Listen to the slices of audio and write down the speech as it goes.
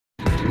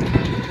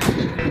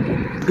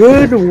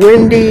Good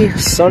windy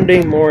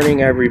Sunday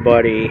morning,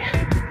 everybody.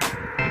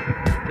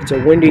 It's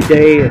a windy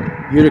day in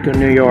Utica,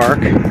 New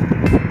York.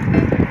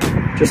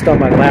 Just on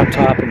my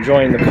laptop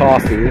enjoying the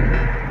coffee.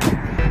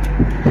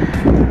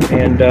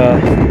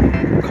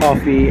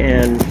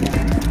 And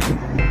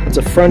it's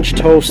a French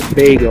toast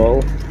bagel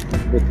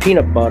with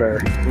peanut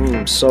butter.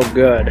 So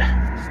good. And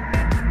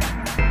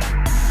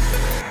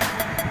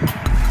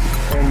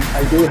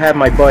I do have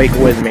my bike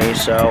with me,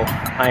 so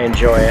I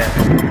enjoy it.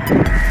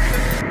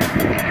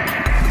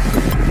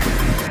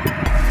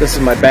 This is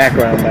my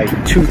background, my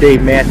 2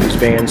 Dave Matthews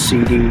Band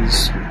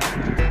CDs.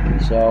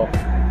 So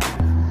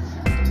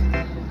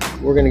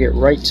we're gonna get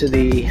right to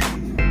the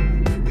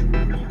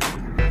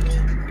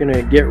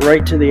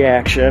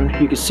action.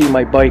 You can see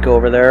my bike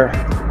over there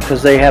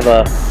because they have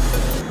a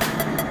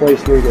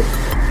place where you can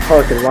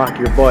park and lock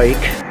your bike.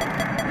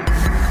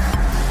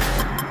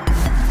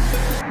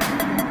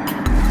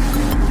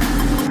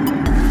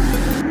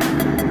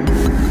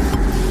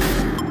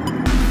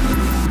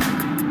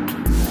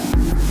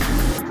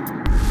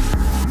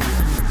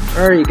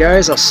 Alright, you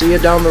guys, I'll see you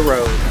down the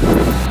road.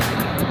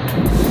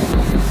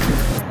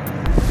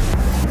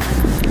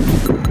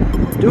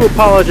 Do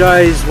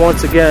apologize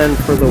once again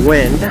for the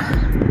wind,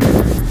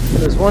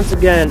 because once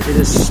again it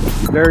is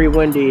very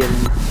windy in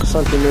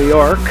central New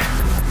York.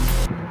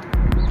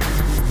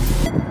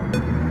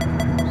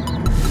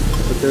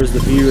 But there's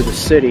the view of the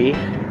city.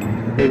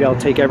 Maybe I'll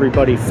take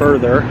everybody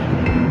further.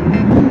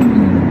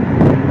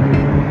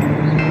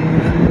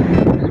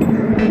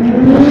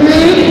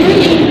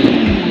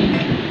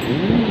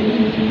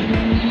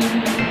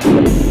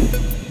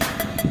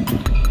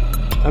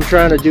 I'm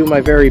trying to do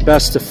my very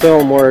best to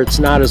film where it's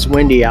not as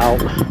windy out,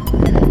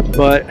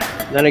 but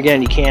then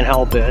again, you can't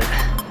help it.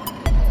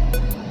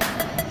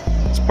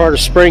 It's part of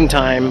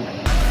springtime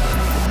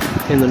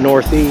in the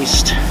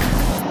Northeast.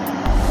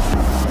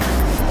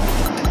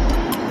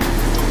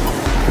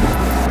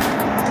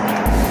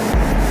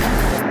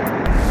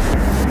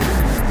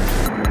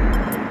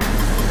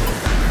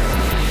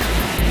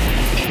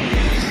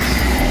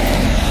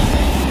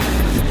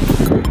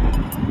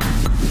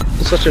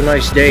 Such a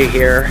nice day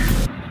here.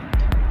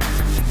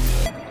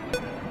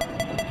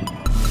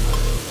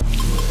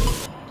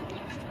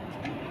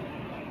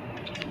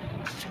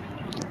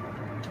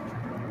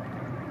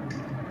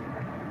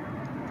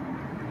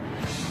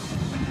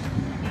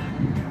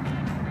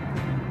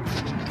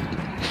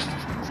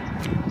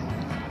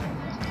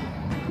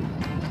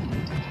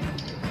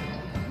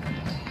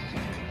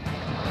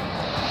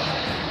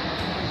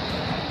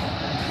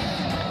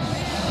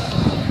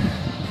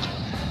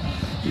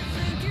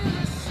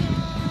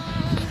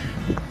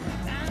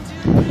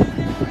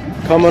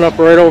 Coming up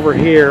right over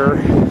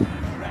here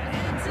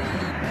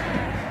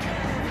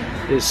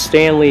is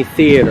Stanley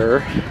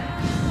Theater,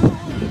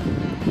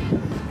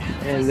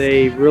 and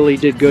they really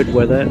did good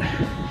with it.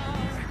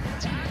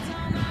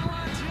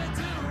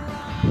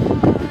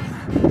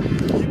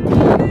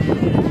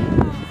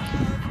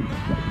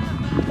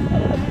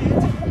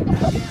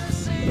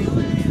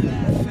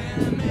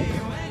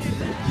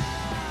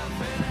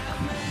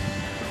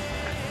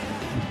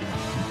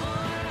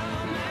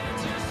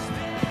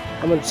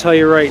 I'm going to tell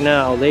you right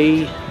now,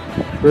 they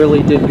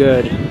really did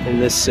good in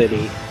this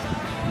city.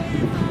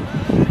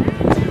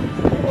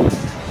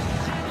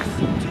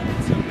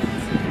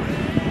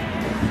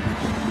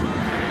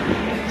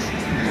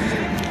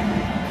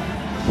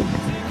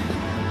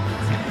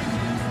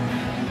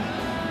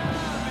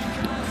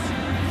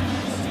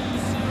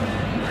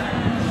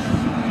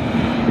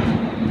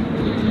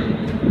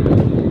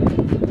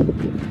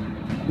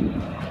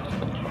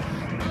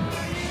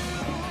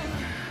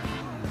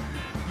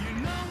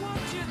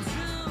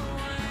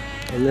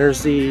 And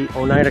there's the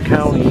Oneida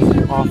County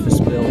office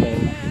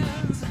building.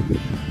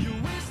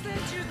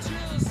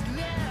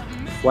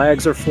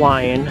 Flags are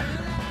flying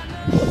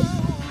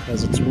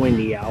because it's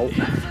windy out.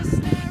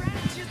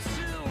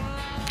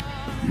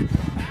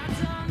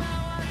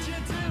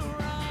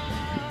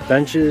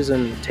 Benches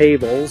and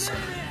tables.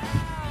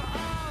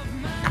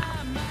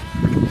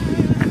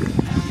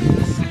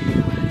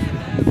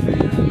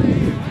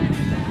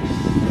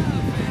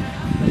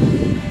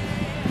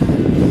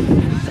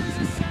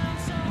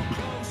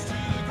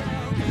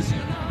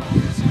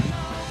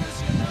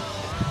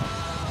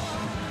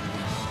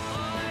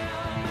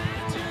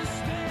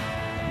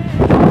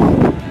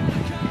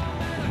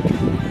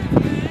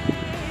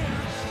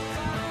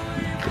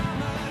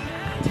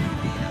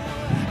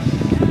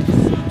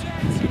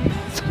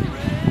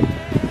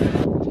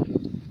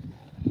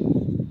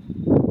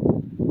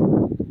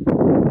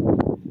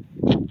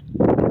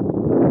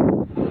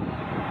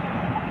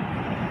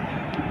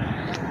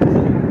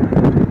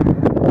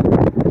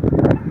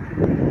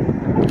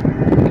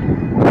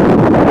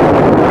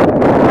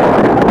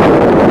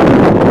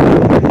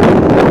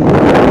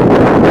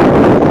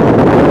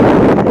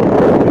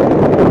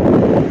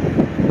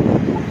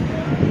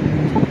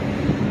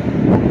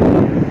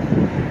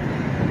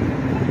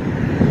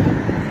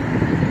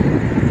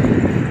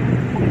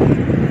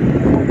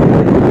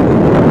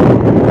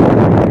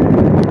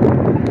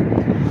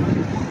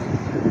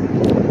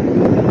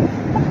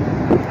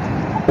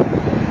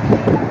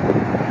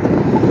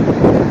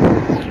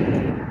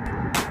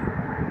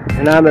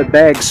 And I'm at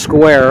Bag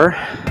Square,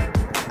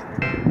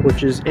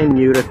 which is in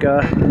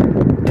Utica,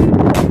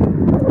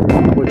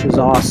 which is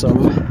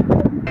awesome.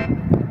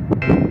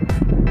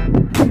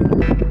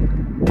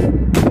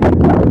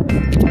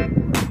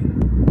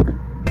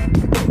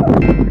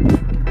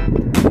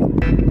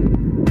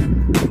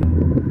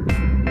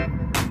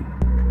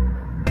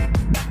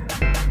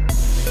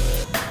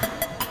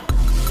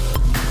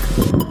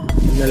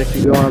 And then if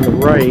you go on the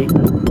right,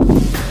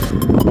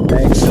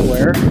 Bag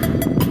Square,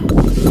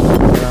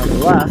 and on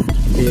the left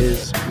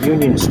is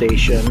Union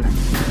Station,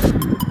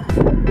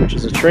 which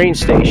is a train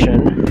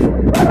station.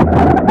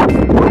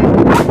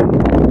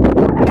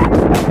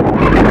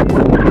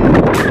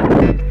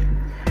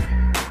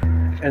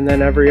 And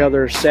then every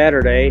other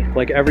Saturday,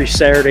 like every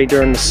Saturday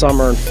during the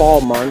summer and fall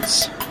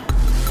months,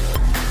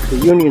 the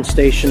Union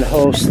Station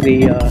hosts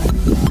the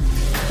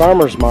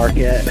farmers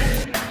market.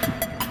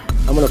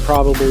 I'm going to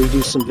probably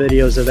do some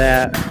videos of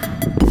that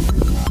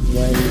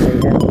when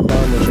they have the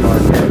farmers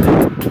market.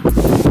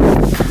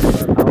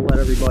 But I'll let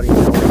everybody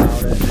know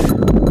about it.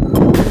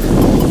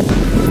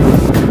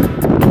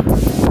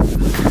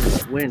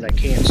 This wind, I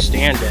can't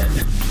stand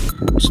it.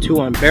 It's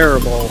too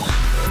unbearable.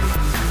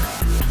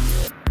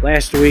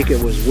 Last week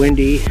it was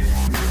windy,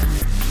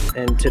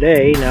 and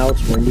today, now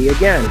it's windy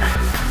again.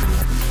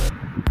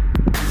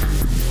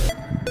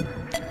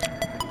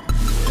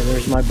 And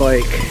there's my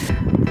bike.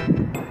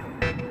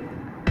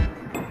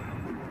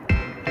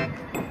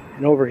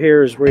 And over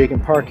here is where you can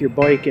park your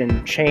bike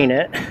and chain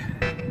it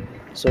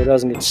so it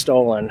doesn't get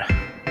stolen.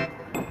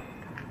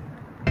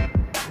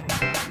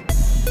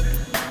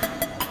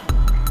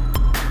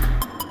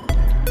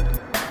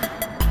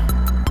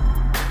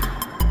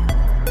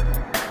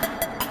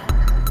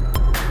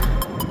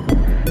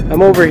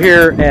 I'm over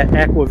here at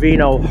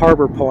Aquavino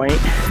Harbor Point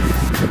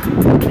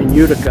in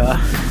Utica,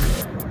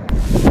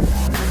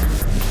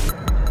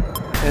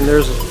 and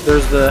there's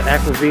the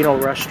Aquavino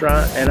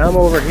restaurant, and I'm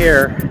over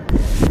here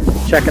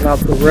checking out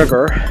the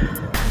river.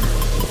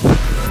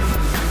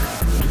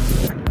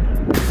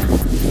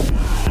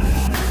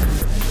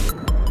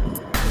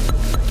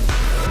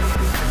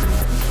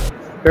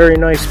 Very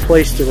nice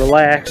place to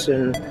relax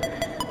and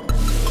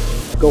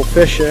go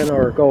fishing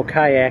or go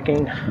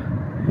kayaking.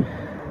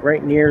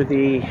 Right near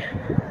the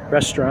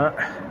restaurant,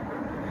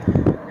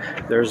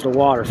 there's the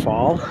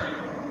waterfall.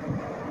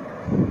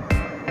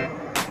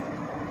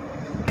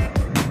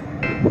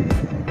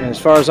 And as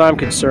far as I'm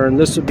concerned,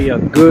 this would be a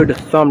good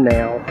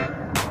thumbnail.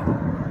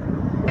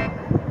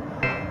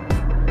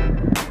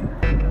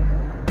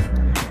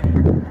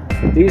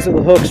 These are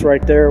the hooks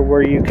right there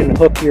where you can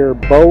hook your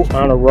boat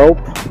on a rope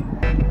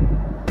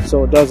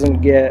so it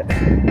doesn't you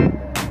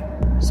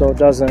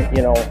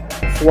know,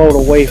 float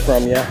away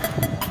from you.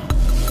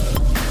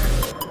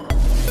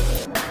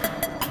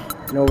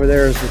 And over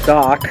there is the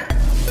dock,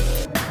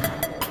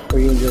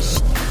 where you can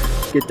just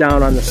get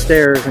down on the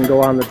stairs and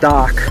go on the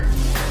dock.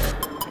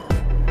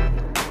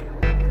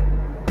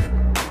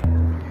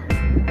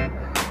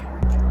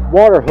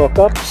 Water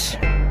hookups.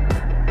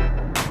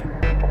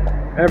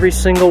 Every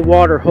single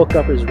water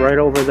hookup is right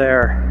over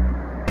there.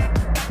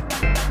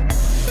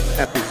 I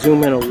have to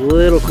zoom in a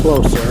little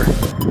closer.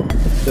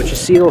 But you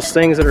see those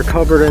things that are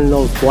covered in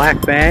those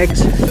black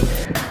bags?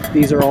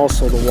 These are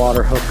also the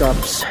water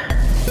hookups.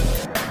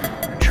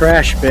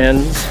 Trash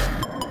bins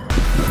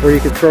where you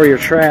can throw your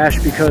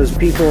trash because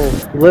people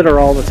litter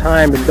all the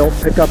time and don't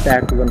pick up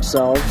after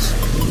themselves.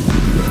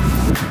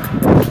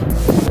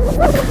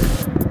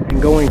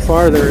 And going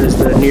farther is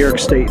the New York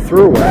State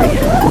Thruway.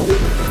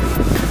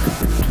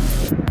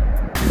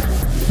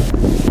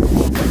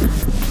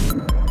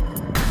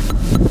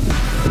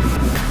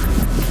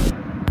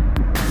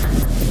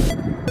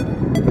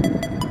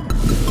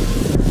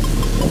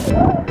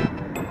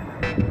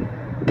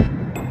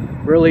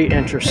 Really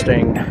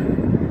interesting.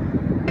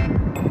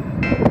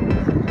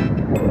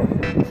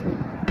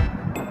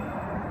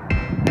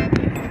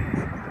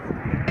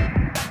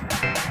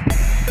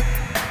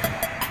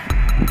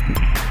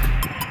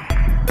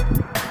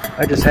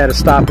 I just had to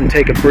stop and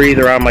take a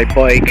breather on my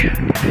bike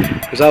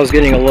because I was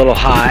getting a little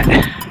hot.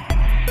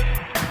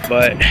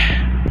 But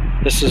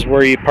this is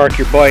where you park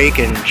your bike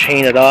and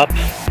chain it up.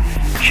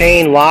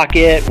 Chain, lock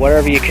it,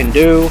 whatever you can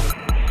do.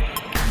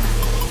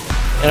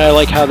 And I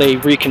like how they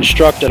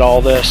reconstructed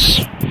all this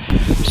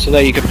so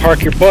that you can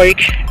park your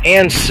bike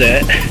and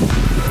sit.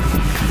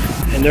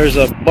 And there's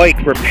a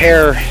bike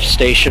repair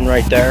station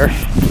right there.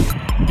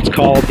 It's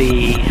called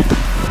the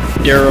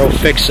Duro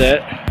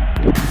Fix-It.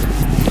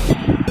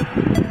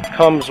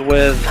 Comes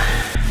with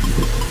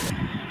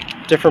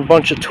different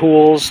bunch of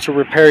tools to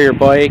repair your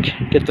bike,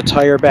 get the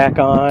tire back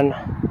on,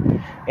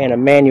 and a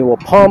manual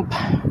pump.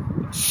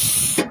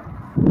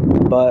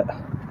 But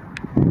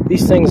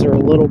these things are a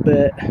little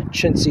bit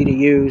chintzy to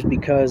use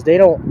because they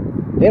don't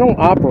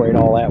operate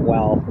all that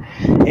well.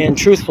 And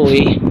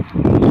truthfully,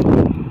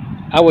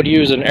 I would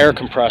use an air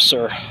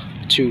compressor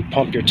to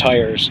pump your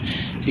tires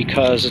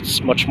because it's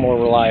much more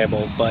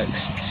reliable. But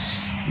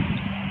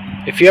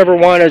if you ever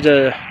wanted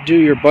to do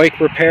your bike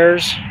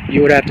repairs,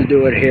 you would have to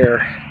do it here.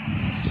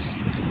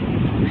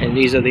 And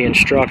these are the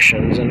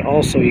instructions, and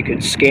also you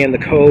could scan the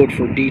code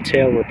for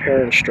detailed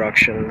repair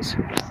instructions.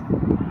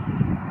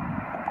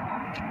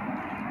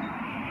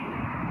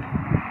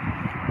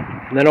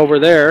 And then over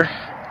there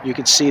you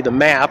can see the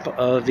map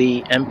of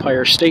the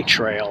Empire State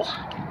Trail.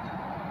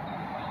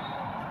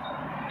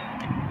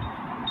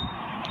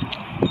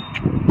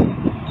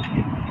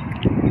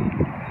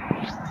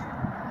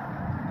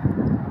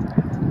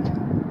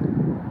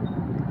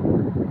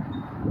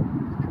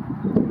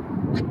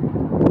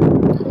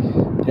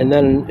 And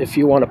then if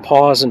you want to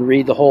pause and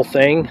read the whole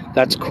thing,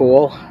 that's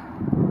cool.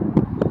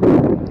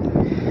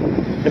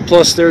 And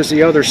plus there's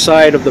the other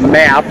side of the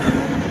map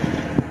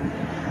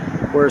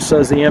where it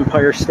says the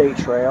Empire State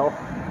Trail.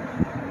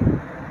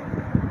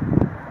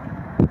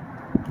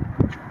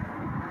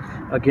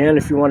 Again,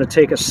 if you want to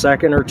take a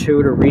second or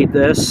two to read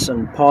this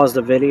and pause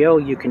the video,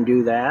 you can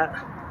do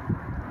that.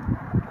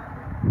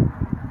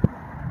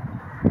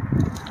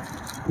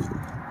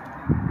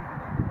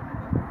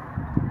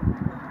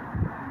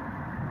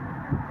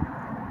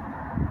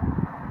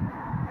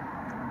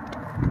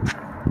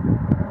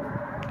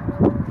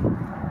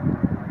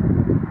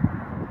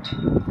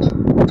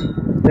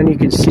 Then you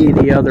can see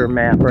the other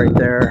map right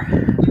there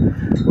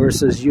where it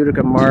says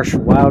Utica Marsh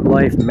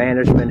Wildlife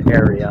Management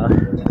Area.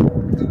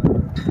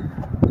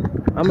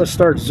 I'm going to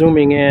start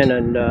zooming in,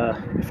 and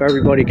if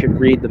everybody could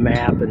read the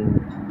map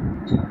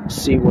and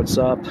see what's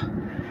up,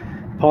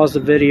 pause the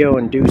video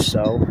and do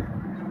so.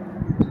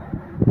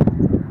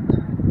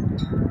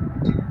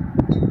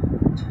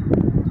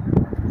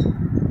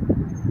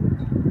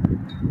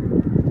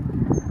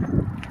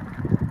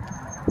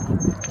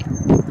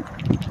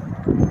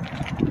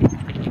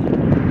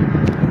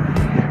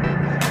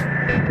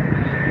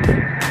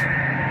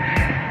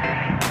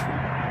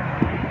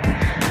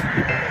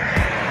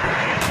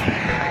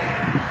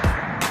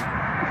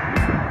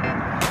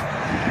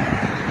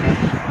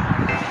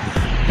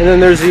 And then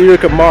there's the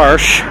Utica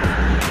Marsh,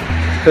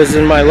 because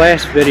in my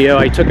last video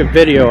I took a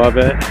video of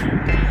it,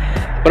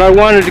 but I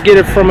wanted to get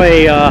it from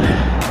a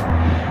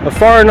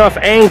far enough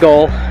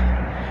angle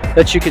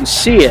that you can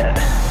see it,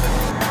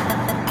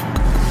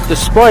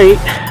 despite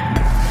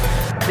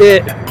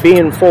it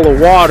being full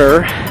of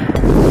water.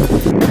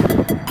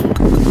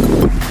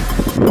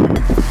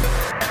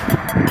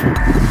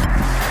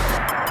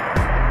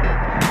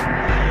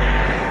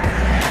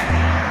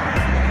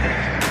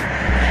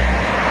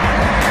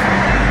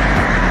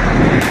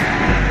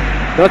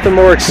 Nothing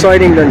more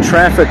exciting than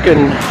traffic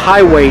and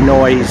highway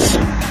noise.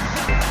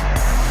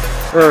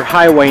 Or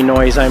highway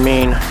noise, I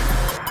mean.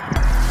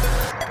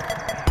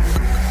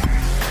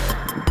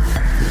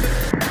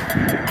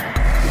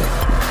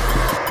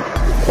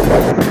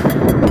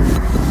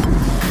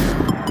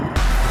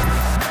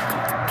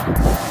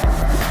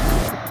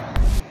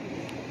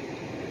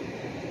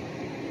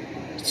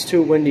 It's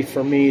too windy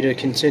for me to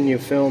continue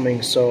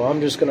filming, so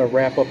I'm just going to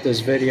wrap up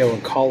this video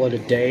and call it a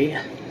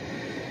day.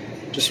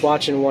 Just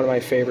watching one of my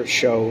favorite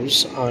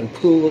shows on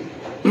Pluto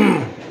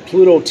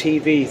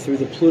TV through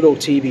the Pluto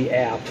TV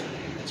app.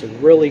 It's a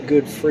really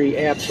good free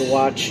app to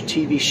watch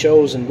TV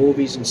shows and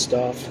movies and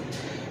stuff.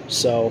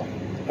 So,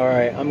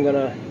 alright, I'm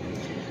gonna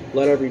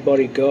let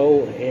everybody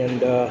go,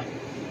 and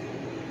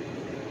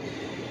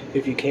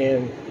if you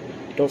can,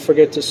 don't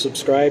forget to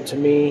subscribe to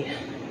me.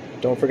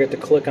 Don't forget to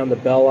click on the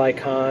bell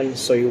icon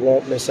so you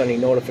won't miss any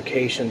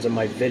notifications of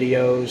my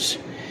videos.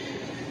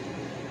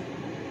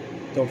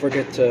 Don't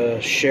forget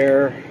to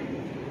share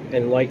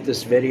and like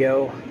this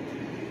video.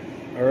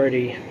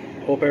 Alrighty,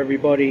 hope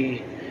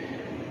everybody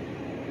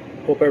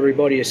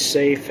is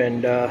safe,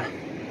 and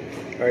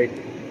alright,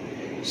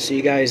 see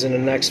you guys in the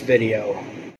next video.